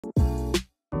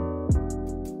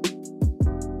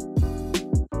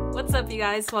What's up, you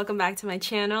guys? Welcome back to my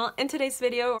channel. In today's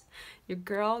video, your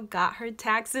girl got her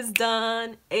taxes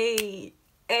done. Hey.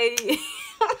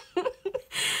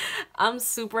 I'm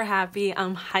super happy.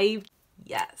 I'm hyped.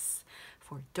 Yes.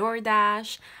 For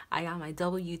DoorDash, I got my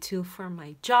W-2 for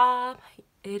my job.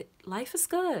 Life is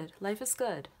good. Life is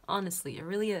good. Honestly, it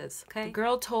really is. Okay. The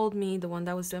girl told me, the one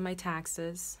that was doing my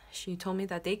taxes, she told me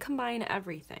that they combine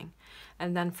everything.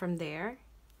 And then from there,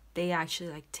 they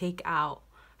actually take out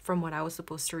from what I was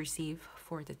supposed to receive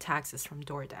for the taxes from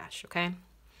DoorDash, okay?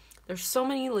 There's so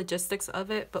many logistics of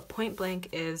it, but point blank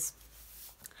is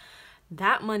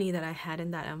that money that I had in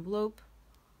that envelope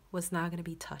was not gonna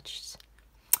be touched.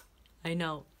 I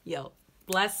know, yo,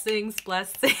 blessings.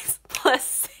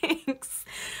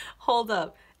 Hold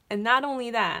up. And not only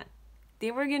that,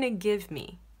 they were gonna give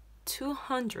me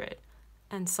 $200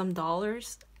 and some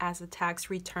as a tax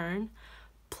return,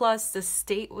 plus the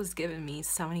state was giving me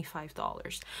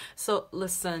 $75. So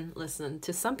listen,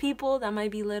 to some people that might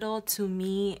be little, to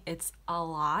me it's a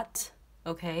lot,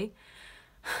 okay?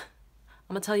 I'm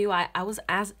gonna tell you, I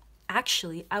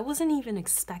wasn't even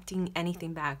expecting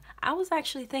anything back. I was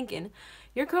actually thinking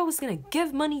your girl was gonna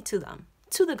give money to them,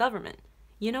 to the government.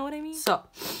 You know what I mean? So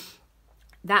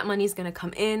that money's gonna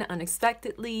come in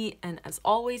unexpectedly, and as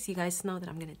always, you guys know that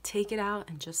I'm gonna take it out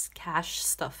and just cash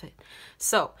stuff it.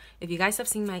 So if you guys have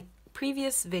seen my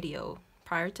previous video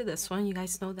prior to this one, you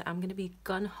guys know that I'm gonna be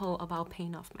gung-ho about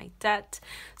paying off my debt.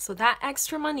 So that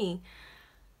extra money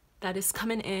that is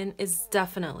coming in is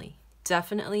definitely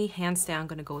hands down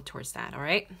gonna go towards that. All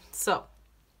right, so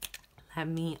let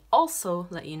me also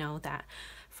let you know that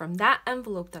from that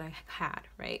envelope that I had,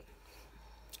 right,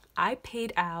 I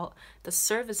paid out the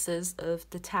services of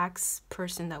the tax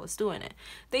person that was doing it.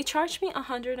 They charged me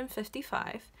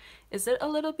 $155. Is it a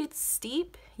little bit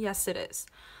steep? Yes, it is.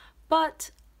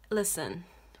 But listen,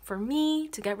 for me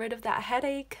to get rid of that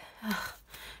headache,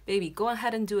 baby, go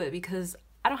ahead and do it, because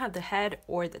I don't have the head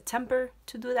or the temper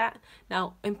to do that.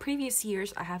 Now, in previous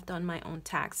years, I have done my own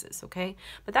taxes, okay?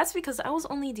 But that's because I was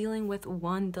only dealing with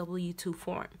one W-2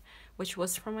 form, which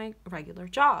was for my regular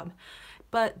job.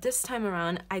 But this time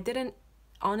around, I didn't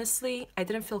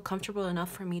feel comfortable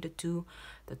enough for me to do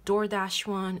the DoorDash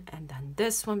one and then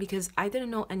this one, because I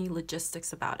didn't know any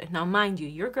logistics about it. Now, mind you,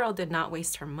 your girl did not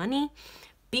waste her money,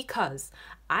 because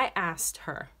I asked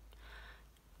her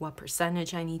what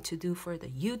percentage I need to do for the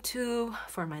YouTube,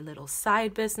 for my little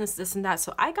side business, this and that.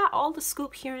 So I got all the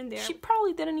scoop here and there. She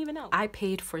probably didn't even know. I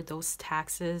paid for those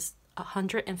taxes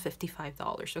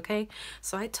 $155, okay?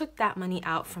 So I took that money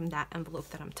out from that envelope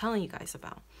that I'm telling you guys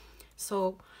about.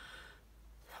 So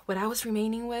what I was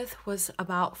remaining with was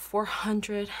about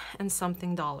 $400 and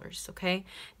something, okay?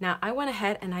 Now I went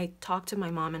ahead and I talked to my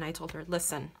mom and I told her,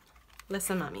 listen,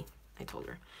 mommy, I told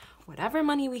her, whatever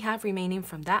money we have remaining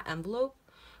from that envelope,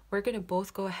 we're gonna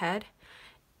both go ahead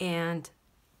and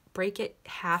break it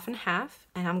half and half,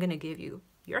 and I'm gonna give you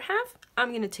your half,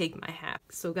 I'm gonna take my half.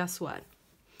 So guess what?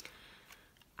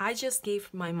 I just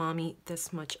gave my mommy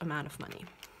this much amount of money.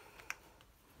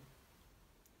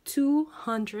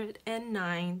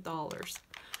 $209.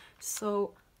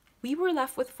 So we were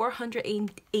left with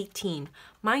 $418.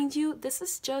 Mind you, this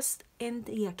is just in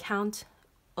the account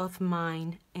of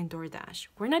mine and DoorDash.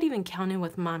 We're not even counting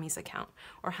with mommy's account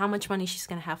or how much money she's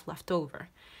gonna have left over.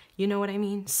 You know what I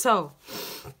mean? So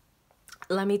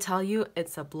let me tell you,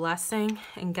 it's a blessing.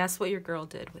 And guess what your girl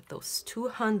did with those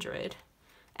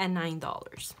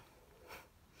 $209?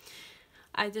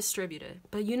 I distributed.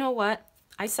 But you know what?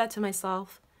 I said to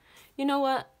myself, you know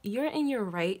what? You're in your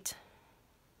right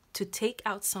to take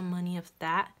out some money of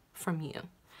that from you.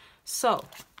 So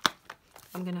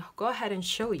I'm gonna go ahead and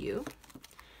show you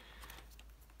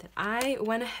that I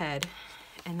went ahead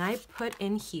and I put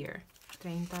in here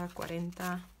 30, 40,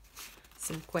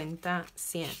 50,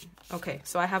 100. Okay,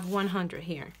 so I have 100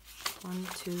 here. 1,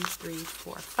 2, 3,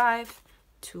 4, 5,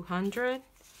 200,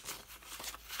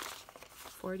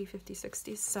 40, 50,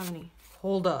 60, 70.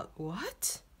 Hold up,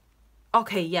 what?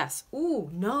 Okay, yes. Ooh,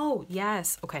 no,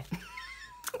 yes, okay.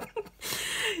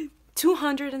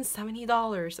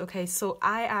 $270. Okay, so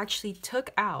I actually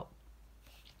took out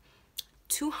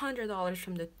 $200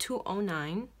 from the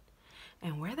 209.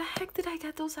 And where the heck did I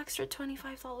get those extra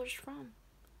 $25 from?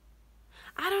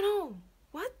 I don't know.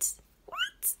 What?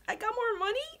 I got more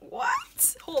money?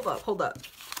 What? Hold up.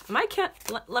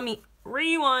 Let me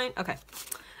rewind. Okay.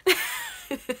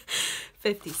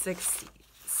 50, 60,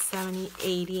 70,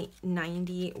 80,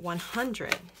 90,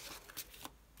 100.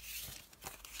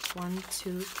 1,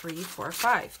 2, 3, 4,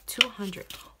 5.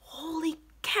 200. Holy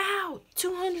cow!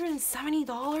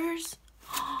 $270?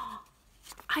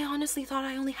 I honestly thought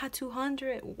I only had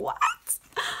 200. What?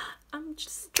 I'm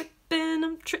just tripping,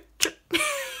 I'm tripping.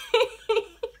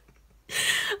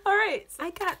 All right, I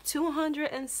got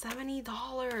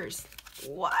 $270.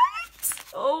 What?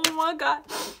 Oh my God.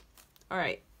 All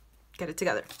right, get it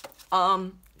together.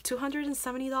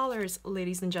 $270,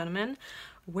 ladies and gentlemen.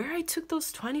 Where I took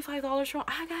those $25 from,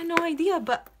 I got no idea,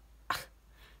 but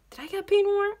did I get paid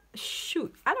more?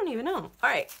 Shoot, I don't even know. All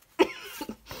right.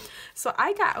 So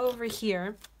I got over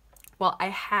here. Well, I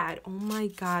had, oh my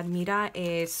God, mira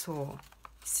eso.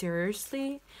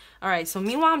 Seriously? All right, so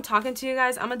meanwhile I'm talking to you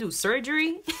guys, I'm gonna do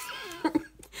surgery.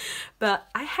 But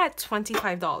I had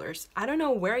 $25. I don't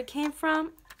know where it came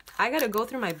from. I gotta go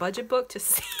through my budget book to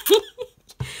see.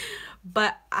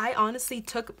 But I honestly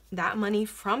took that money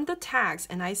from the tax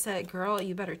and I said, girl,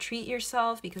 you better treat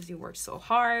yourself because you worked so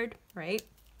hard, right?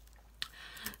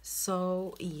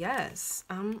 So yes,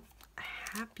 I'm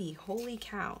happy. Holy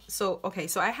cow. So, okay,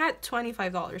 so I had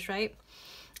 $25, right?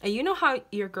 And you know how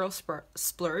your girl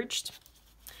splurged?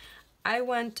 I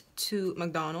went to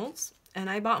McDonald's and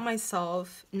I bought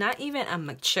myself, not even a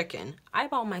McChicken, I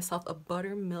bought myself a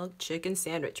buttermilk chicken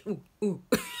sandwich. Ooh, ooh.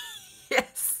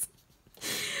 Yes.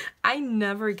 I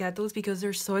never get those because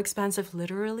they're so expensive.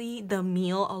 Literally, the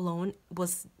meal alone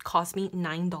cost me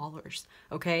 $9,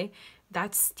 okay?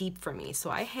 That's steep for me. So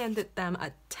I handed them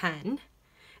a 10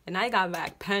 and I got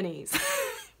back pennies.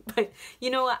 But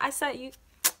you know what? I said,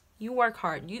 you work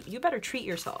hard. You better treat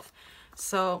yourself.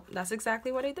 So that's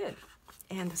exactly what I did.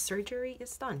 And the surgery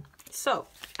is done. So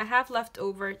I have left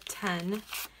over 10,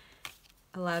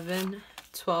 11,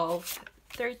 12,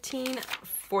 13,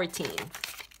 14.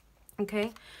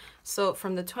 Okay? So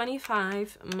from the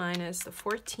 25 minus the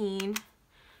 14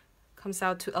 comes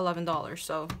out to $11.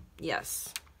 So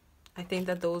yes, I think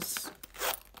that those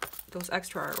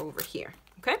extra are over here.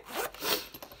 Okay?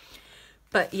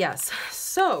 But yes,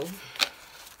 so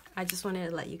I just wanted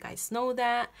to let you guys know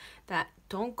that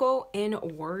don't go in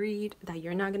worried that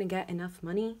you're not gonna get enough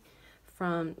money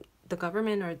from the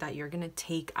government or that you're gonna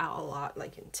take out a lot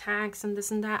like in tax and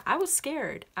this and that. I was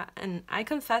scared, and I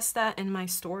confessed that in my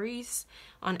stories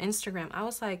on Instagram. I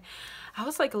was like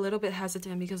a little bit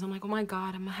hesitant because I'm like, oh my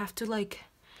God, I'm gonna have to like,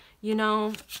 you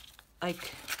know,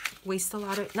 like waste a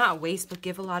lot of, not waste, but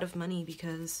give a lot of money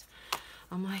because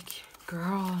I'm like,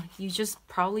 girl, you just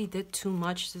probably did too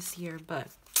much this year, but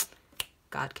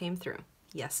God came through.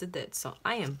 Yes, it did. So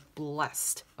I am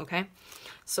blessed. Okay.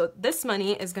 So this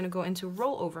money is going to go into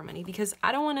rollover money because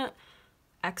I don't want to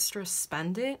extra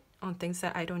spend it on things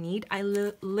that I don't need. I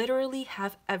literally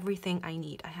have everything I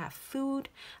need. I have food.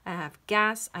 I have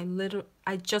gas. I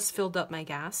just filled up my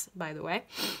gas, by the way.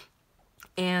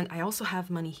 And I also have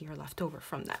money here left over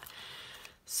from that.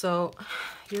 So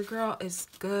your girl is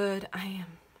good. I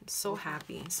am so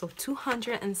happy. So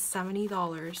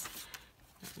 $270.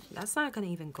 That's not going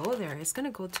to even go there. It's going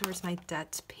to go towards my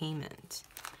debt payment.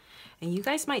 And you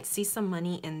guys might see some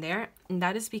money in there. And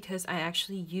that is because I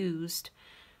actually used,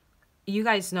 you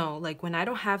guys know, like when I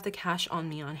don't have the cash on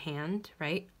me on hand,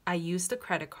 right? I use the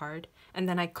credit card and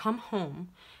then I come home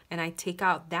and I take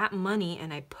out that money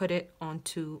and I put it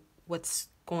onto what's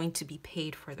going to be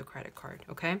paid for the credit card,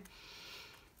 okay?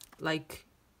 Like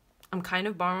I'm kind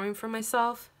of borrowing from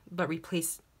myself, but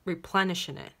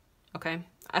replenishing it, okay?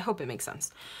 I hope it makes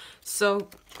sense. So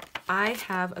I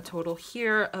have a total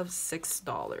here of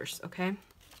 $6, okay?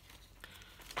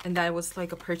 And that was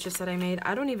like a purchase that I made.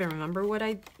 I don't even remember what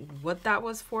that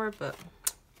was for, but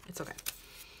it's okay.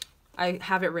 I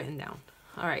have it written down.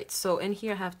 All right, so in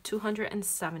here I have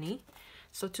 270.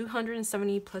 So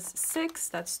 270 plus 6,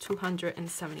 that's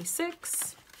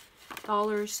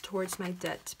 $276 towards my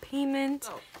debt payment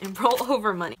and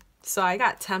rollover money. So I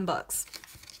got 10 bucks,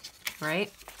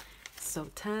 right? So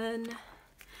 10,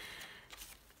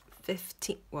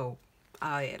 15, whoa,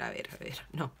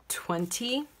 no,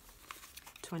 20,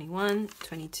 21,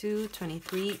 22,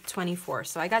 23, 24.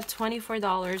 So I got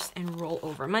 $24 in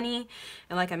rollover money.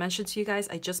 And like I mentioned to you guys,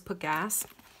 I just put gas.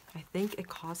 I think it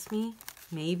cost me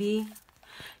maybe,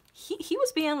 he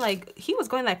was being like, he was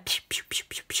going like pew, pew, pew,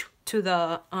 pew, pew, to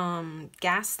the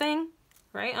gas thing,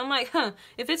 right? I'm like, huh,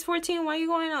 if it's 14, why are you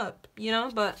going up? You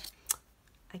know, but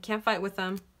I can't fight with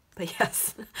them. But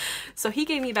yes, so he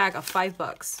gave me back a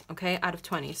 $5, okay, out of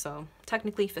 20, so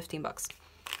technically 15 bucks.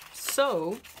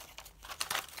 So,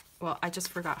 well, I just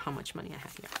forgot how much money I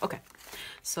have here. Okay,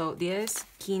 so 10,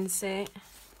 15,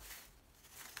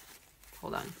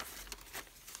 hold on.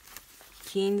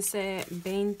 15,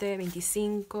 20,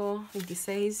 25,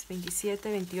 26,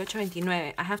 27, 28,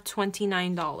 29. I have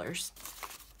 $29,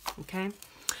 okay?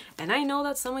 And I know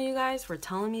that some of you guys were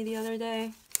telling me the other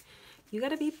day, you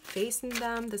gotta be facing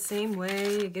them the same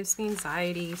way. It gives me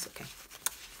anxieties. Okay,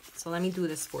 so let me do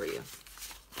this for you.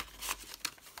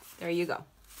 There you go.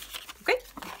 Okay?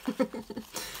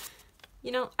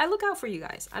 You know, I look out for you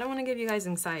guys. I don't want to give you guys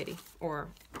anxiety or,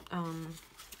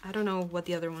 I don't know what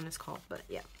the other one is called, but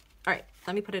yeah. All right,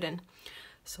 let me put it in.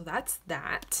 So that's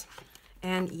that.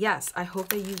 And yes, I hope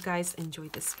that you guys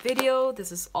enjoyed this video.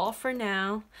 This is all for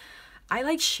now. I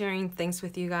like sharing things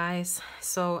with you guys,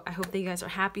 so I hope that you guys are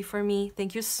happy for me.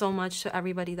 Thank you so much to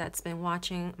everybody that's been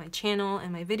watching my channel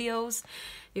and my videos.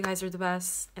 You guys are the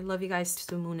best. I love you guys to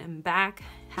the moon and back.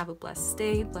 Have a blessed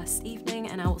day, blessed evening,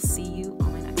 and I will see you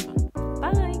on my next one.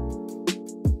 Bye!